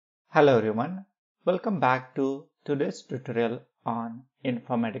Hello everyone, welcome back to today's tutorial on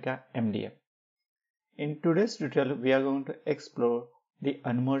Informatica MDM. In today's tutorial, we are going to explore the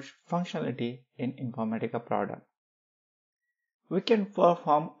Unmerge functionality in Informatica product. We can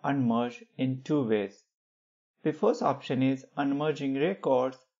perform Unmerge in two ways. The first option is unmerging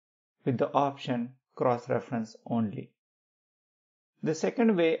records with the option cross-reference only. The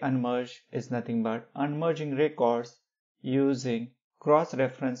second way unmerge is nothing but unmerging records using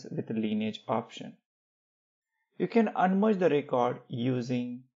cross-reference with lineage option. You can unmerge the record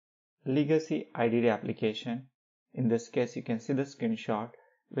using legacy IDD application. In this case, you can see the screenshot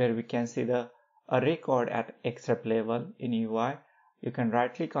where we can see a record at excerpt level in UI. You can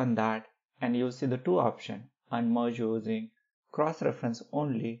right click on that and you'll see the two options, unmerge using cross-reference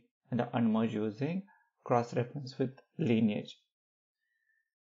only and unmerge using cross-reference with lineage.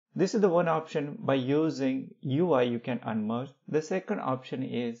 This is the one option. By using UI you can unmerge. The second option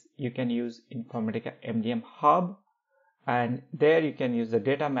is you can use Informatica MDM Hub, and there you can use the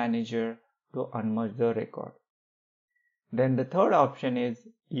data manager to unmerge the record. Then the third option is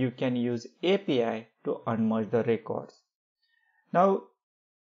you can use API to unmerge the records. Now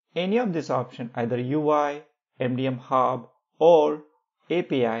any of this option, either UI, MDM Hub or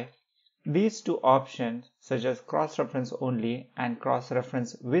API, these two options such as cross-reference only and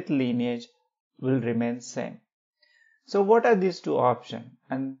cross-reference with lineage will remain same. So what are these two options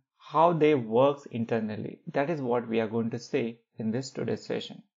and how they work internally? That is what we are going to see in this today's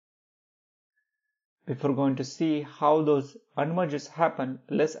session. Before going to see how those unmerges happen,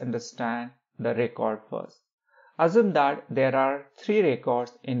 let's understand the record first. Assume that there are three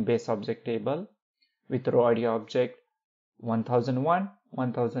records in base object table with row ID object 1001,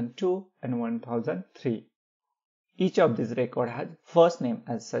 1002 and 1003. Each of these records has first name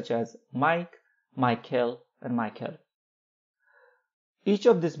as such as Mike, Michael and Michael. Each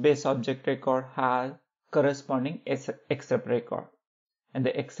of these base object record has corresponding excerpt record, and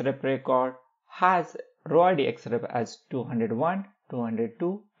the excerpt record has row ID excerpt as 201,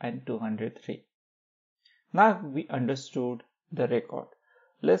 202 and 203. Now we understood the record.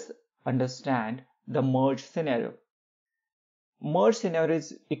 Let's understand the merge scenario. Merge scenario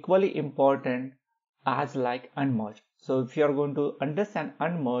is equally important as like unmerge. So if you are going to understand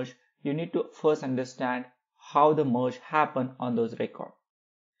unmerge, you need to first understand how the merge happen on those records.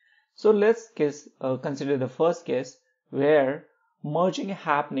 So let's consider the first case where merging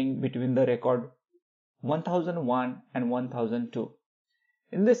happening between the record 1001 and 1002.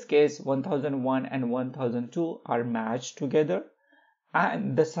 In this case, 1001 and 1002 are matched together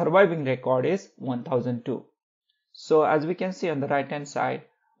and the surviving record is 1002. So as we can see on the right hand side,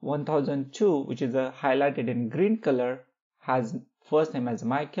 1002, which is highlighted in green color, has first name as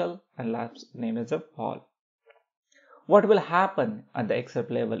Michael and last name as Paul. What will happen at the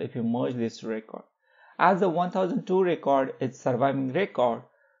excerpt level if you merge this record? As the 1002 record is surviving record,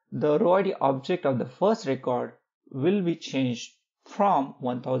 the row ID object of the first record will be changed from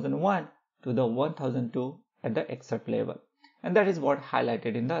 1001 to the 1002 at the excerpt level, and that is what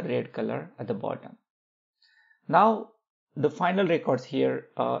highlighted in the red color at the bottom. Now the final records here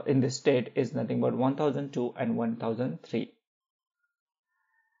in this state is nothing but 1002 and 1003.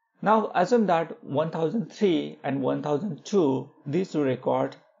 Now assume that 1003 and 1002, these two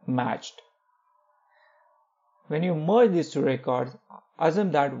records matched. When you merge these two records,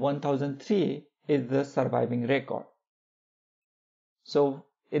 assume that 1003 is the surviving record. So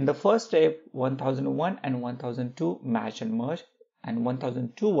in the first step, 1001 and 1002 match and merge, and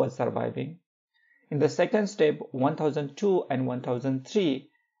 1002 was surviving. In the second step, 1002 and 1003,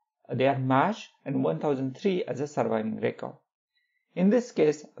 they are matched and 1003 as a surviving record. In this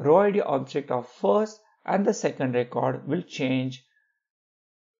case, row ID object of first and the second record will change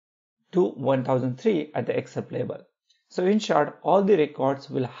to 1003 at the excerpt level. So in short, all the records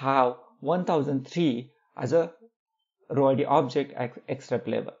will have 1003 as a row ID object at excerpt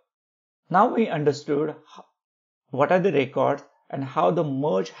level. Now we understood what are the records and how the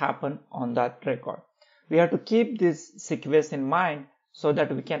merge happen on that record. We have to keep this sequence in mind so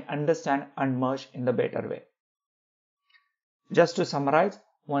that we can understand unmerge in the better way. Just to summarize,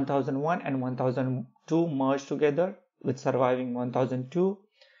 1001 and 1002 merge together with surviving 1002.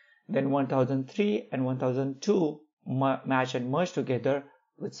 Then 1003 and 1002 match and merge together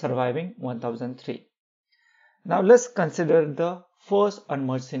with surviving 1003. Now let's consider the first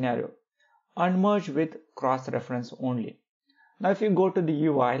unmerge scenario. Unmerge with cross-reference only. Now if you go to the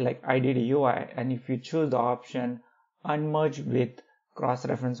UI like IDD UI and if you choose the option unmerge with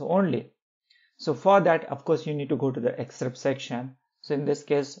cross-reference only. So for that, of course, you need to go to the excerpt section. So in this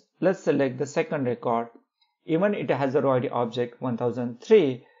case, let's select the second record. Even it has a row ID object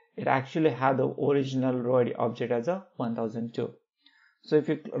 1003, it actually have the original row ID object as a 1002. So if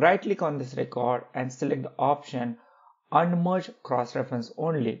you right click on this record and select the option Unmerge cross-reference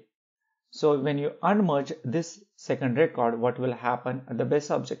only, so when you unmerge this second record, what will happen at the base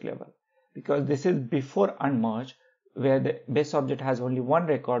object level? Because this is before unmerge, where the base object has only one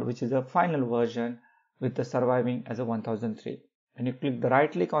record, which is a final version with the surviving as a 1003. When you click the right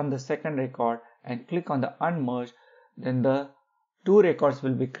click on the second record and click on the unmerge, then the two records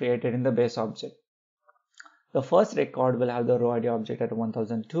will be created in the base object. The first record will have the row ID object at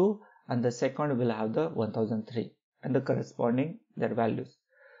 1002 and the second will have the 1003 and the corresponding their values.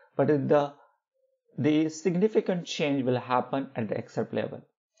 But the significant change will happen at the excerpt level.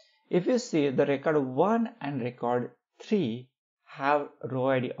 If you see, the record 1 and record 3 have row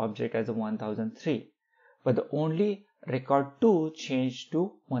ID object as a 1003, but the only record 2 changed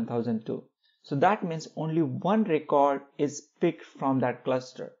to 1002. So that means only one record is picked from that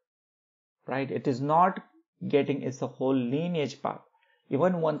cluster, right? It is not getting its whole lineage path.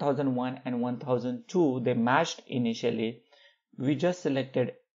 Even 1001 and 1002, they matched initially. We just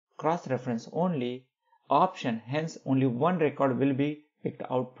selected cross-reference only option, hence only one record will be picked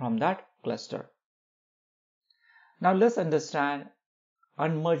out from that cluster. Now let's understand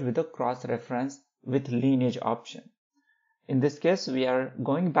unmerge with a cross-reference with lineage option. In this case, we are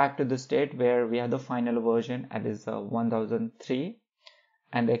going back to the state where we have the final version, that is 1003,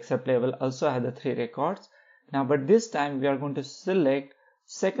 and the excerpt level also has the 3 records. Now, but this time we are going to select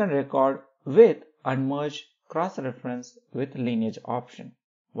second record with unmerge cross-reference with lineage option.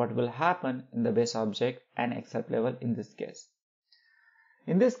 What will happen in the base object and excerpt level in this case?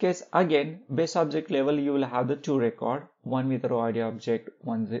 In this case, again, base object level, you will have the 2 record, one with row ID object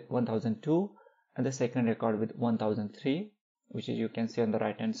 1002 and the second record with 1003, which is you can see on the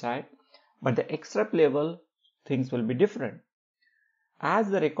right hand side. But the excerpt level, things will be different. As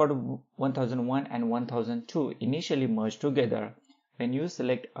the record 1001 and 1002 initially merged together, when you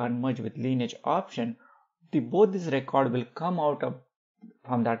select unmerge with lineage option, both these records will come out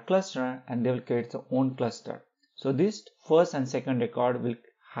from that cluster and they will create their own cluster. So this first and second record will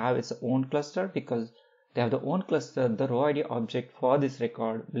have its own cluster because they have their own cluster. The row ID object for this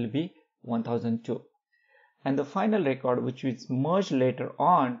record will be 1002. And the final record, which is merged later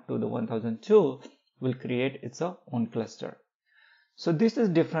on to the 1002, will create its own cluster. So this is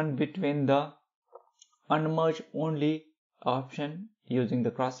different between the unmerge only option using the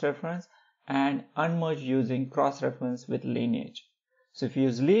cross-reference and unmerge using cross-reference with lineage. So if you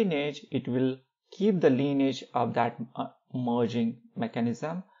use lineage, it will keep the lineage of that merging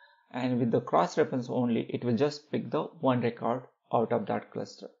mechanism, and with the cross-reference only, it will just pick the one record out of that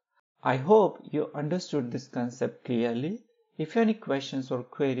cluster. I hope you understood this concept clearly. If you have any questions or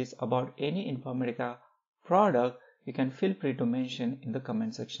queries about any Informatica product, you can feel free to mention in the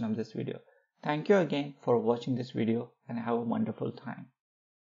comment section of this video. Thank you again for watching this video and have a wonderful time.